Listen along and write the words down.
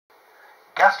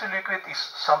gas to liquid is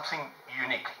something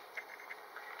unique.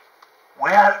 We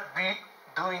have been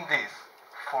doing this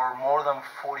for more than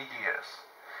 40 years.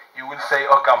 You will say,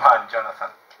 oh, come on, Jonathan.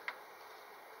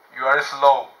 You are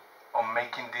slow on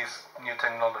making this new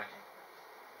technology.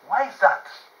 Why is that?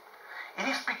 It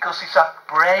is because it's a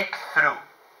breakthrough.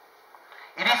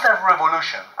 It is a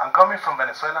revolution. I'm coming from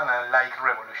Venezuela and I like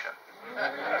revolution.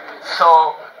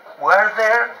 So we're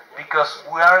there because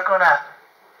we are going to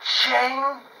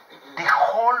change the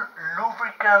whole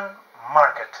lubricant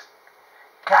market.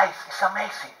 Guys, it's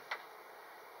amazing.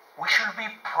 We should be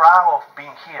proud of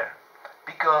being here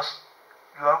because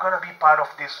you are going to be part of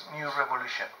this new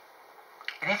revolution.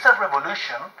 It is a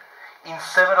revolution in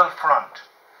several fronts.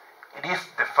 It is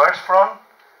the first front,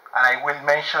 and I will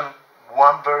mention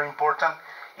one very important,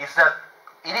 is that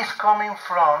it is coming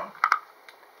from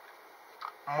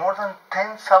more than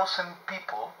 10,000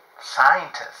 people,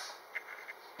 scientists,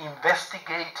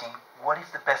 investigating what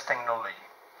is the best technology.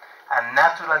 And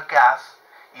natural gas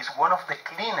is one of the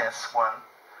cleanest one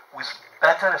with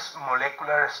better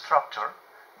molecular structure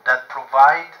that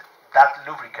provide that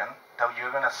lubricant that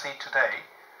you're going to see today,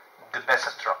 the best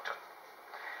structure.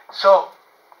 So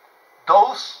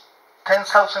those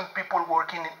 10,000 people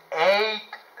working in 8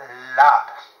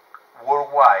 labs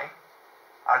worldwide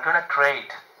are going to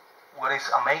create what is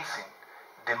amazing,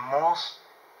 the most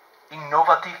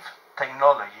innovative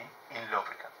technology in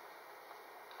lubricant.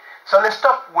 So let's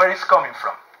talk where it's coming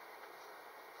from.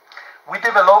 We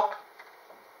developed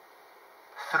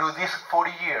through these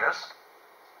 40 years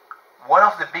one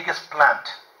of the biggest plant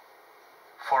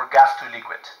for gas to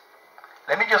liquid.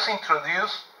 Let me just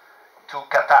introduce to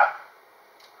Qatar.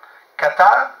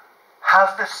 Qatar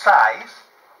has the size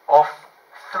of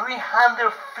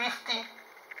 350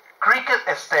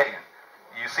 cricket stadium.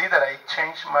 You see that I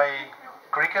changed my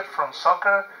cricket from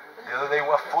soccer. The other day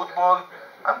was football.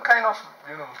 I'm kind of,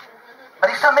 but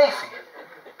it's amazing.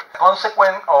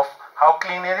 Consequence of how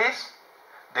clean it is,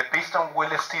 the piston will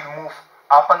still move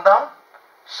up and down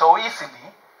so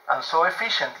easily and so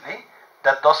efficiently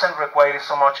that doesn't require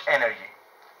so much energy.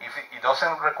 If it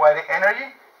doesn't require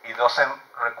energy, it doesn't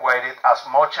require it as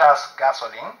much as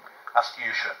gasoline as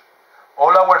usual.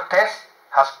 All our tests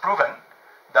has proven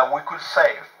that we could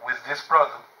save with this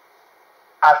product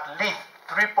at least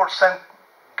 3%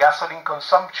 gasoline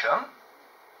consumption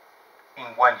in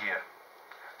 1 year.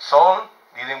 Sol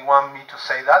didn't want me to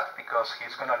say that because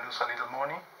he's going to lose a little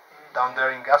money down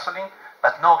there in gasoline.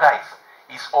 But no, guys,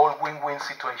 it's all win-win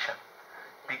situation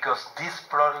because this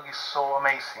product is so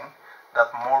amazing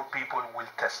that more people will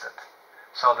test it.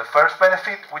 So the first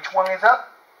benefit, which one is that?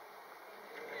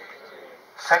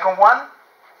 Second one,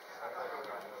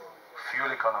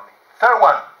 fuel economy. Third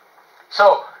one,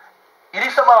 so it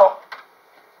is about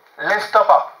less top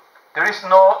up. There is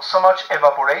no so much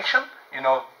evaporation.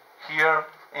 Here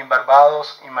in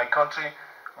Barbados, in my country,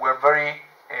 we're very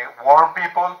warm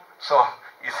people, so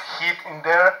it's heat in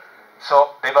there,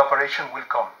 so the evaporation will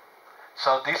come.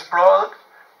 So this product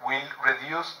will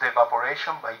reduce the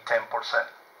evaporation by 10%.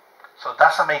 So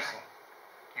that's amazing.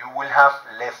 You will have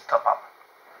less top up.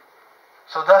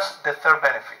 So that's the third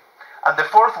benefit. And the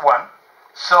fourth one,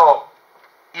 so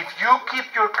if you keep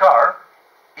your car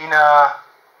in an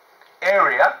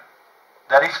area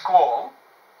that is cold,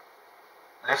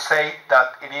 let's say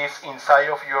that it is inside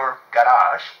of your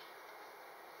garage,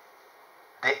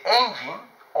 the engine,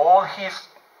 all his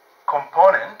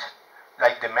component,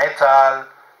 like the metal,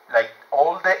 like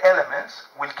all the elements,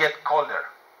 will get colder.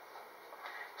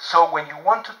 So when you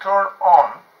want to turn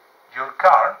on your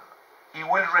car, it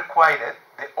will require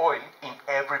the oil in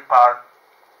every part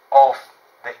of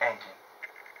the engine.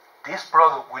 This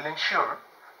product will ensure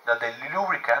that the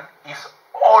lubricant is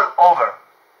all over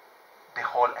the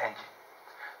whole engine.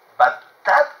 But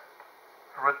that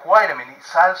requirement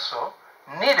is also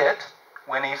needed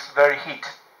when it's very heat.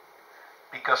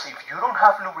 Because if you don't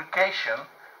have lubrication,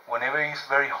 whenever it's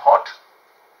very hot,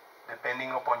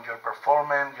 depending upon your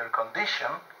performance, your condition,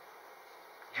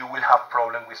 you will have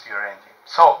problem with your engine.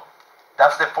 So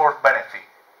that's the fourth benefit.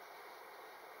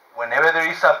 Whenever there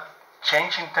is a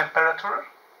change in temperature,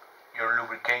 your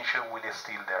lubrication will be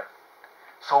still there.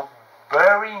 So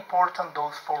very important,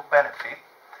 those four benefits.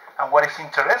 And what is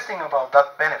interesting about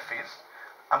that benefits,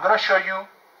 I'm going to show you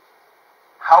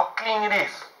how clean it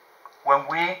is when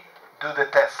we do the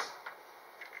test.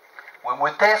 When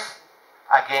we test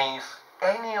against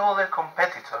any other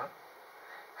competitor,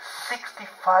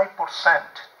 65%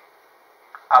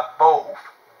 above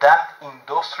that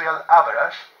industrial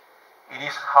average, it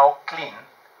is how clean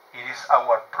it is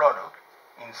our product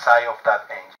inside of that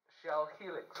engine. Shell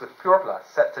Helix with PurePlus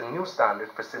sets a new standard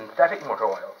for synthetic motor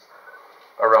oils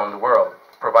around the world.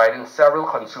 providing several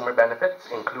consumer benefits,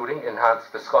 including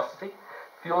enhanced viscosity,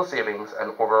 fuel savings,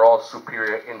 and overall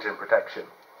superior engine protection.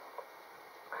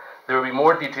 There will be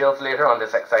more details later on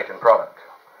this exciting product.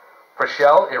 For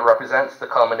Shell, it represents the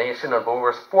culmination of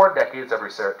over 4 decades of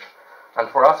research, and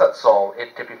for us at Sol,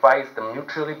 it typifies the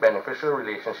mutually beneficial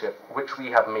relationship which we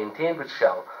have maintained with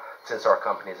Shell since our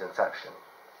company's inception.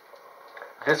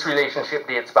 This relationship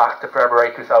dates back to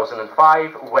February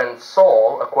 2005, when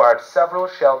Sol acquired several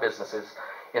Shell businesses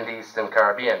in the Eastern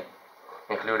Caribbean,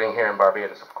 including here in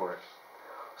Barbados, of course.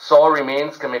 Sol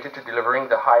remains committed to delivering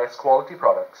the highest quality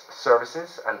products,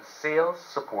 services, and sales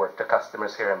support to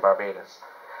customers here in Barbados,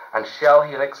 and Shell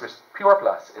Helix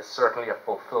PurePlus is certainly a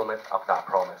fulfillment of that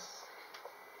promise.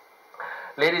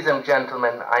 Ladies and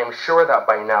gentlemen, I am sure that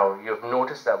by now you have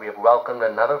noticed that we have welcomed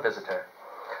another visitor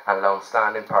and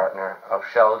long-standing partner of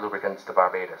Shell Lubricants to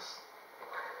Barbados,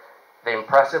 the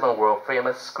impressive and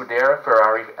world-famous Scuderia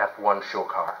Ferrari F1 show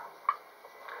car.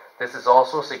 This is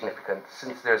also significant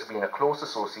since there has been a close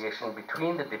association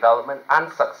between the development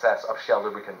and success of Shell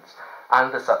Lubricants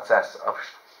and the success of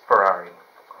Ferrari.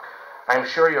 I am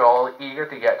sure you're all eager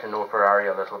to get to know Ferrari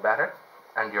a little better,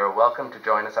 and you're welcome to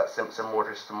join us at Simpson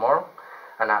Motors tomorrow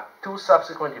and at 2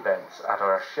 subsequent events at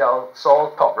our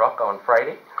Sol Top Rock on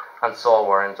Friday and Sol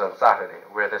Warrens on Saturday,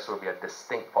 where this will be a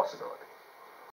distinct possibility.